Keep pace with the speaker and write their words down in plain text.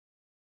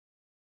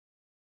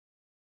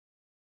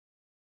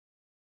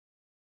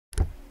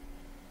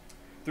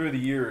through the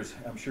years,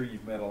 I'm sure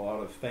you've met a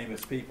lot of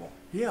famous people.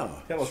 Yeah.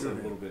 Tell us sure. a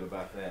little bit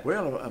about that.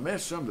 Well, I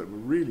met some that were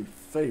really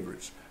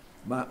favorites.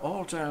 My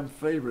all-time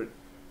favorite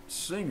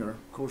singer,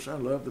 of course, I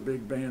love the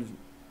big band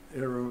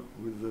era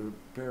with the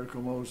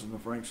Paracomos and the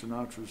Frank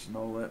Sinatras and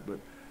all that,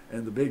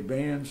 and the big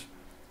bands.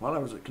 While I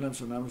was at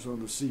Clemson, I was on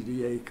the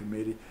CDA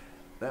committee.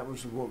 That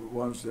was the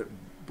ones that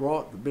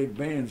brought the big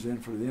bands in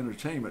for the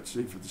entertainment,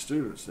 see, for the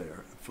students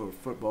there, for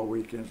football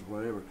weekends or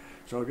whatever.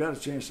 So I got a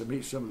chance to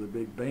meet some of the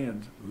big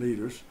band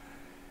leaders,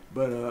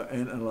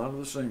 and a lot of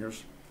the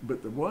singers.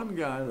 But the one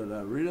guy that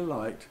I really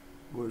liked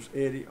was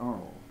Eddie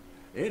Arnold.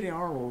 Eddie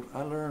Arnold,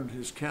 I learned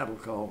his cattle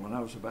call when I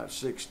was about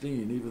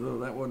 16, even though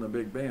that wasn't a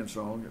big band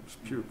song, it was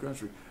pure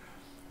country.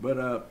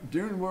 But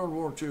during World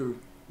War II,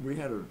 we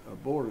had a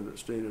boarder that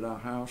stayed at our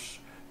house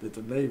that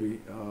the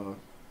Navy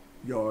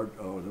Yard,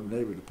 or the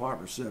Navy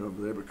Department sent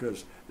over there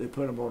because they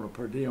put them on a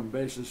per diem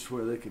basis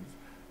where they could,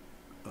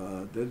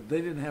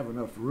 they didn't have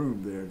enough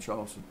room there in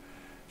Charleston.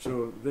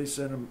 So they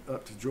sent him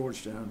up to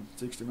Georgetown,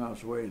 60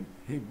 miles away, and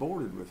he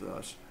boarded with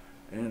us.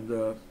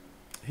 And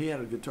he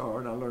had a guitar,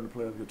 and I learned to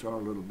play the guitar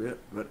a little bit,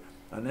 but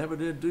I never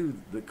did do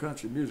the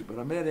country music. But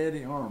I met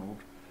Eddie Arnold,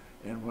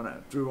 and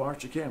through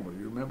Archie Campbell,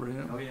 you remember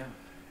him? Oh, yeah.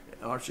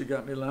 Archie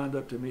got me lined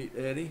up to meet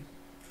Eddie,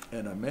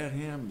 and I met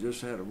him,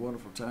 just had a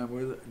wonderful time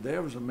with it.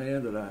 There was a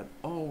man that I'd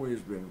always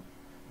been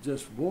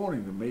just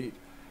wanting to meet,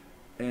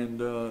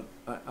 and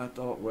I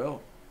thought,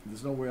 well,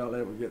 there's no way I'll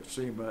ever get to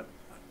see him, but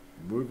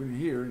moving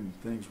here and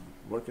things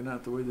working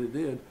out the way they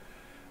did,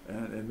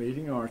 and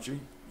meeting Archie,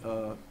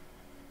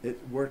 it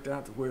worked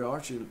out the way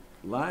Archie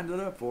lined it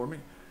up for me,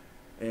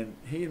 and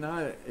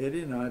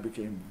Eddie and I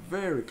became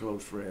very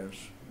close friends,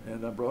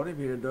 and I brought him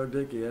here. Doug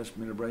Dickey asked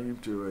me to bring him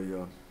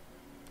to a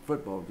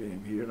football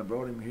game here, and I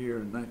brought him here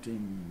in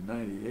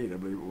 1998, I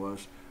believe it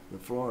was, the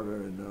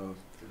Florida and the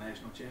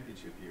national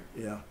championship year.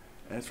 Yeah,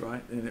 that's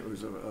right. And it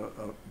was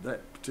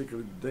that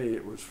particular day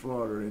it was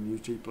Florida and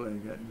UT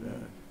playing at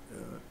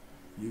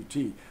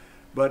UT.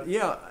 But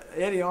yeah,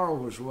 Eddie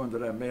Arnold was the one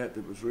that I met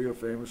that was real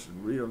famous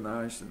and real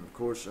nice, and of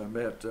course I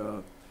met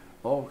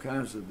all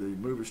kinds of the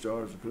movie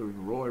stars,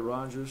 including Roy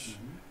Rogers.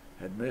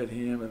 Had met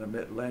him, and I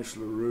met Lance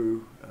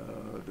LaRue,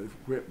 the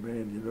whip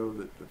man, you know,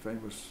 the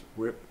famous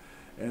whip.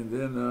 And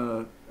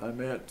then I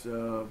met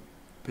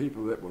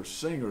people that were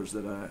singers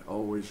that I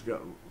always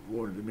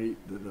wanted to meet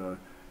that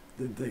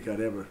didn't think I'd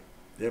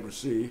ever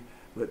see.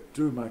 But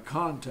through my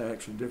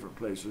contacts in different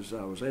places,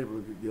 I was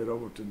able to get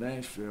over to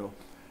Nashville,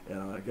 and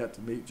I got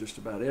to meet just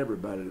about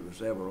everybody that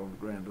was ever on the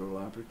Grand Ole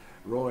Opry.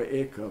 Roy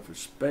Acuff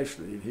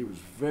especially, and he was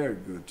very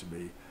good to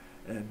me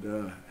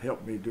and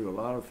helped me do a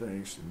lot of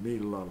things and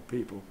meet a lot of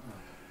people.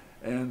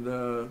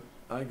 And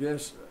I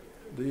guess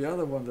the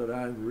other one that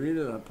I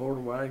really,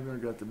 Porter Wagner,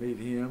 got to meet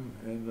him,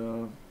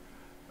 and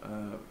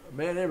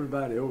met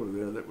everybody over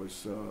there that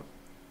was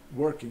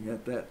working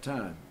at that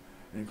time,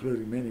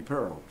 including Minnie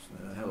Pearls.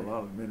 And I had a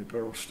lot of Minnie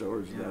Pearl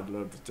stories that I'd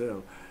love to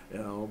tell, you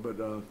know.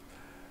 But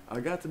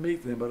I got to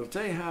meet them. But I'll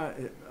tell you how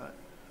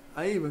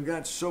I even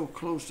got so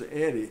close to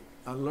Eddie.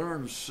 I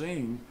learned to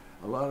sing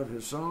a lot of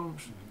his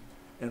songs,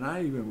 and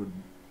I even would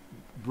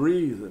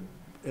breathe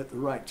at the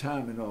right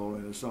time and all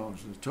in his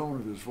songs, and the tone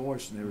of his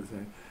voice and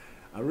everything.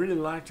 I really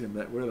liked him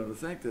that well, and I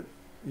think that,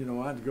 you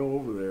know, I'd go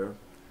over there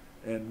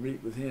and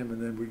meet with him,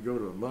 and then we'd go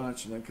to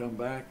lunch and then come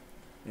back,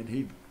 and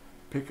he'd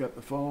pick up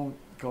the phone,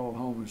 call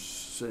home, and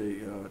say,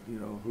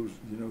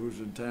 who's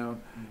in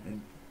town, and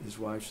his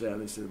wife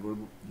Sally said, well,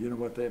 you know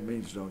what that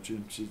means, don't you?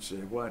 And she'd say,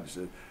 what? He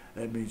said,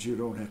 that means you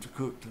don't have to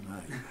cook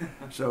tonight.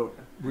 So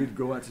we'd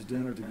go out to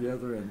dinner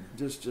together and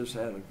just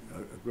had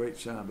a great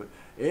time. But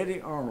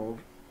Eddie Arnold,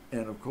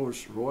 and of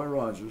course Roy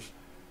Rogers,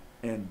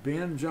 and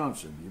Ben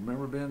Johnson. You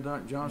remember Ben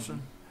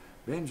Johnson?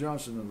 Ben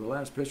Johnson in the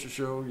Last Picture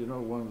Show, you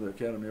know, won the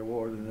Academy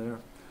Award in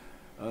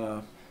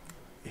there.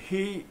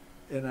 He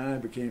and I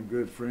became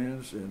good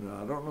friends, and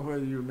I don't know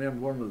whether you remember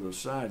one of the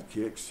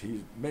sidekicks.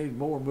 He made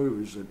more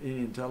movies in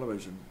Indian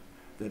television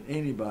than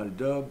anybody.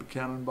 Dub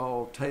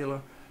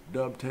Taylor.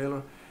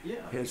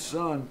 Yeah. His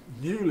son,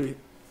 Newly,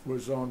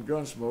 was on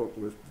Gunsmoke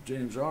with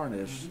James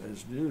Arness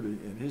as Newly,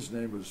 and his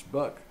name was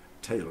Buck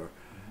Taylor.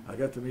 I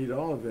got to meet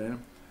all of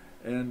them,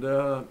 and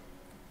the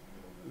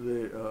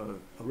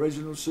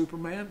original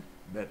Superman,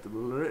 met the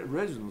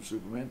original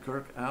Superman,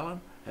 Kirk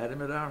Allen, had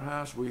him at our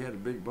house. We had a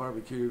big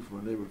barbecue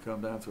when they would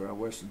come down to our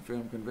Western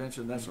Film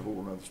Convention. That's a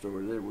whole other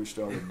story there. We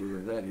started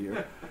doing that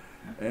here.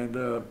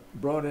 And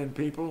brought in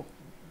people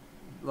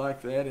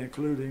like that,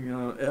 including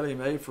Ellie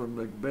Mae from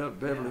the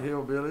Beverly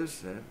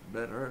Hillbillies.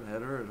 Met her and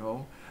had her at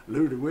home.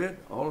 Lou DeWitt,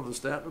 all of the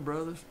Statler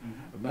brothers.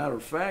 As a matter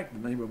of fact,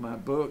 the name of my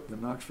book, The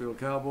Knoxville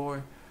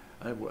Cowboy,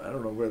 I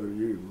don't know whether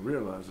you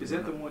realize it. Is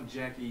that the one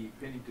Jackie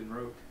Pennington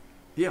wrote?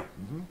 Yeah.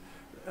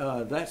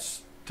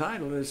 That's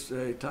title is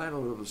a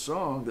title of a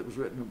song that was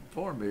written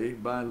for me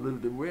by Lou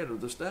DeWitt of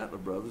the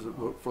Statler brothers that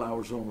wrote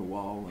Flowers on the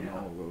Wall and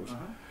all those.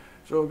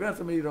 So I got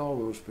to meet all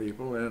those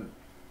people, and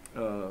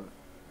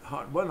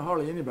wasn't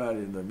hardly anybody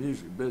in the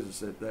music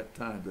business at that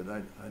time that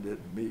I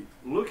didn't meet.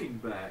 Looking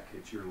back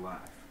at your life,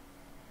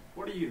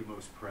 what are you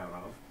most proud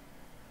of?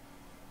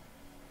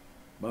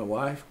 my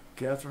wife,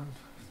 Catherine,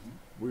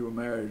 we were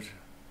married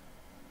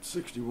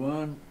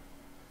 61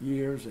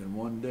 years and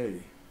 1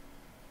 day.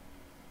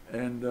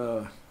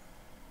 And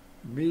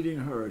meeting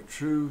her, a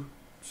true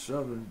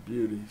Southern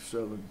beauty,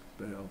 Southern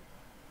belle,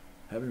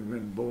 having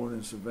been born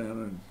in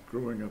Savannah and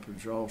growing up in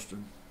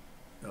Charleston,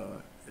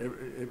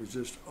 it was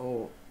just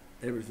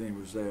everything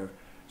was there.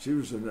 She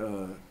was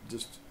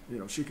just, you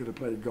know, she could have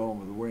played Gone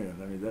with the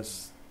Wind. I mean,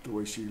 that's the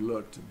way she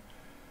looked. And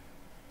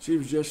she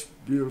was just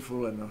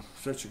beautiful and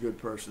such a good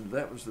person.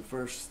 That was the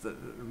first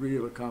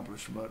real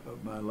accomplishment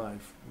of my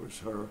life, was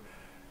her.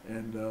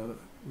 And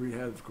we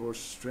had, of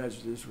course,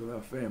 tragedies with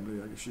our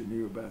family. I guess you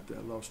knew about that.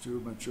 I lost 2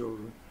 of my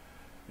children,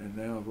 and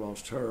now I've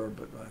lost her.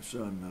 But my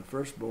son,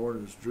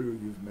 firstborn, is Drew,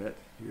 you've met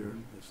here.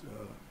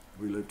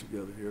 We live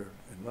together here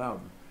in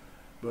Loudon.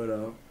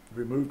 But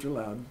we moved to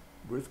Loudon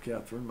with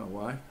Catherine, my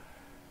wife,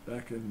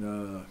 back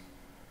in,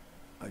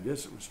 I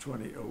guess it was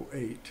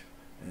 2008,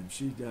 and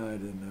she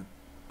died in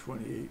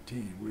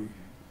 2018.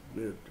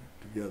 We lived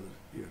together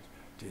here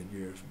 10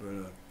 years.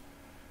 But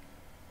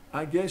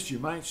I guess you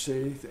might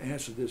say, to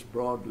answer this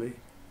broadly,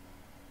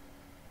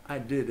 I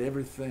did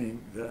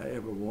everything that I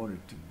ever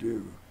wanted to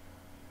do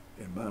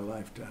in my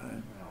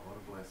lifetime. Wow, what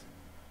a blessing.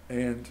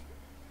 And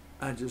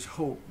I just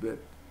hope that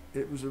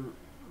it was a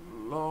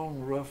long,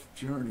 rough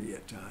journey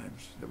at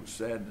times. There was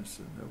sadness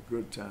and there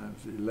were good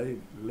times,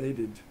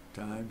 elated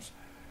times.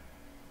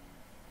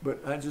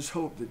 But I just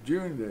hope that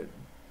during that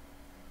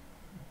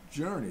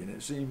journey, and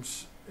it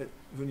seems,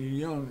 when you're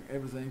young,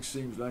 everything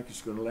seems like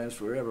it's going to last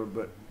forever,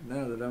 but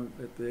now that I'm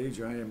at the age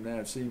I am now,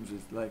 it seems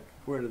it's like,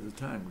 where did the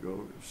time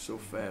go? It's so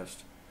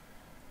fast.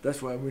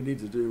 That's why we need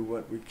to do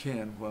what we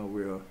can while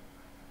we're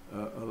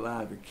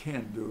alive and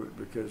can do it,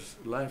 because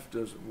life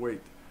doesn't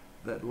wait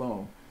that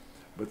long.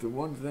 But the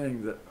one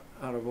thing that,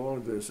 out of all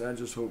of this, I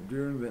just hope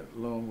during that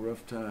long,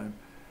 rough time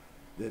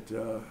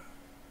that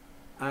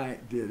I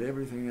did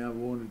everything I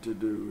wanted to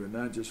do, and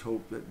I just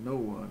hope that no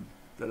one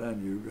that I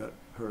knew got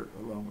hurt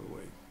along the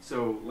way.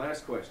 So,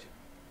 last question.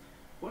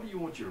 What do you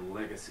want your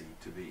legacy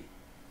to be?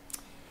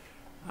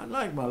 I'd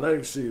like my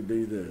legacy to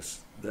be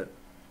this, that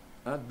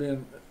I've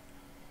been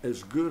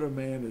as good a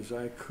man as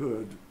I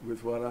could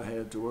with what I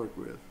had to work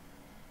with.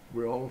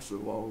 We're also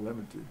all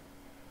limited.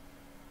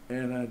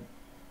 And I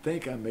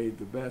think I made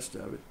the best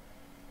of it.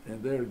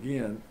 And there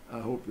again, I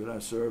hope that I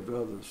served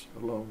others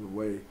along the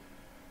way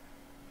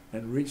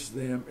and reached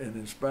them and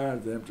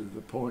inspired them to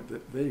the point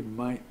that they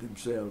might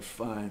themselves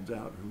find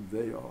out who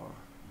they are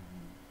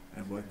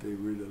and what they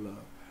really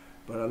love.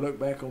 But I look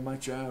back on my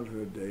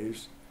childhood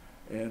days,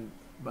 and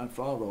my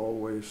father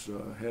always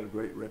had a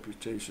great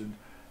reputation.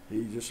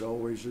 He just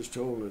always just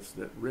told us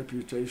that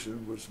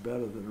reputation was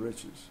better than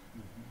riches.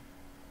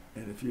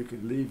 And if you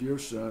could leave your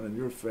son and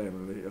your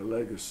family a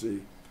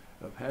legacy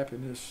of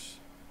happiness,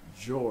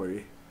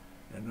 joy,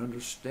 and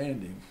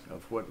understanding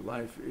of what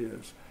life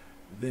is,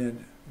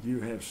 then you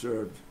have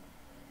served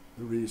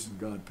the reason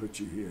God put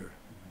you here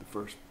in the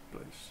first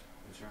place.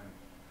 That's right.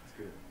 That's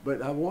good.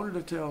 But I wanted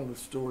to tell the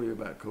story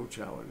about Coach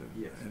Howard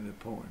and the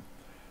poem.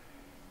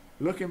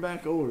 Looking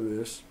back over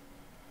this,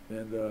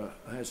 and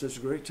I had such a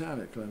great time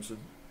at Clemson,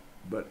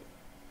 but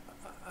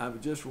I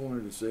just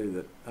wanted to say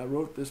that I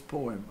wrote this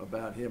poem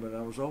about him, and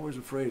I was always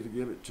afraid to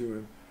give it to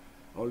him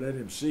or let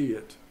him see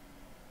it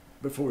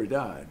before he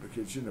died,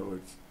 because, you know,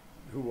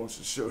 who wants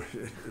to show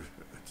it?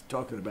 It's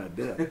talking about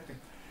death.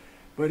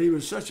 But he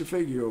was such a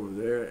figure over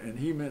there, and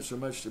he meant so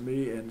much to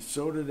me, and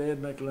so did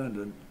Ed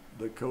McLendon,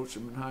 the coach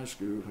in high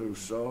school, who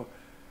saw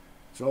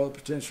the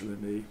potential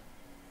in me.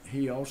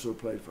 He also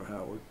played for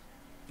Howard,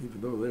 even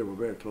though they were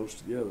very close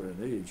together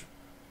in age.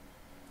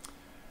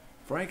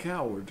 Frank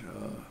Howard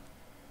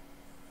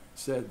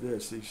said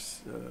this.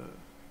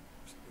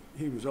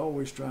 He was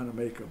always trying to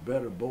make a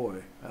better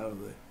boy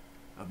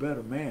a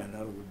better man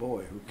out of the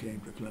boy who came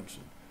to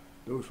Clemson.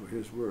 Those were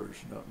his words,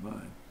 not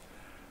mine.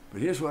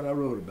 But here's what I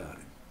wrote about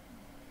him.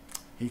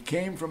 He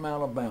came from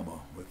Alabama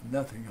with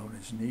nothing on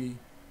his knee,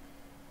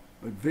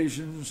 but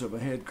visions of a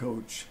head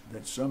coach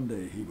that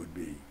someday he would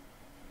be.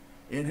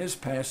 In his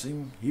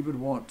passing, he would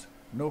want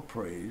no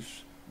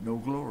praise, no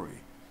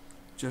glory,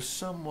 just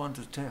someone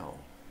to tell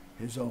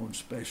his own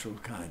special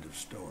kind of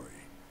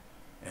story,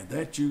 and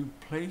that you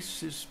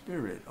place his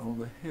spirit on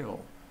the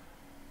hill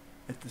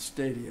at the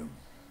stadium,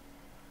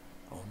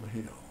 on the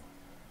hill,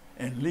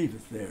 and leave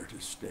it there to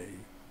stay,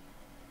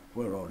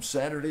 where on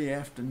Saturday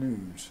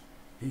afternoons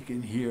he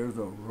can hear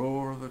the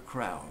roar of the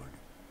crowd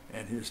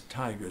and his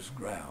tigers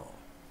growl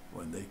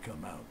when they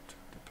come out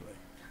to play.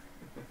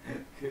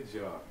 Good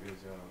job, good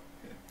job.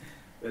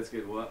 That's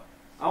good. Well,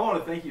 I want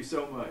to thank you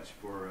so much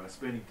for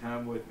spending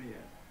time with me.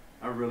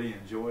 I really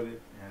enjoyed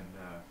it, and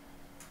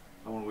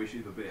I want to wish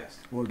you the best.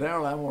 Well,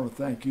 Darrell, I want to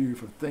thank you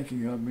for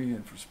thinking of me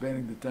and for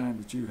spending the time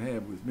that you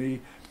have with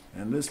me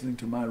and listening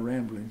to my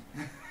rambling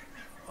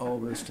all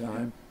this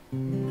time.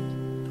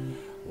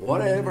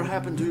 Whatever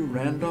happened to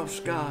Randolph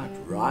Scott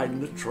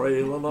riding the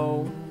trail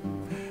alone?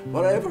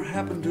 Whatever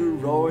happened to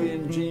Roy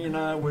and Jean?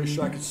 I wish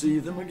I could see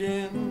them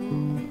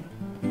again.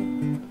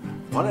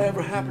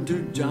 Whatever happened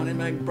to Johnny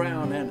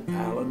McBrown and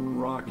Alan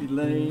Rocky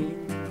Lane?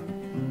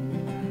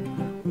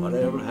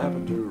 Whatever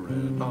happened to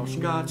Randolph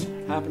Scott's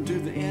happened to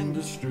the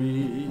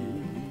industry.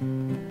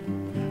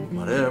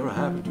 Whatever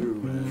happened to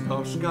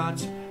Randolph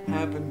Scott's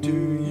happened to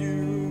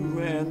you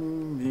and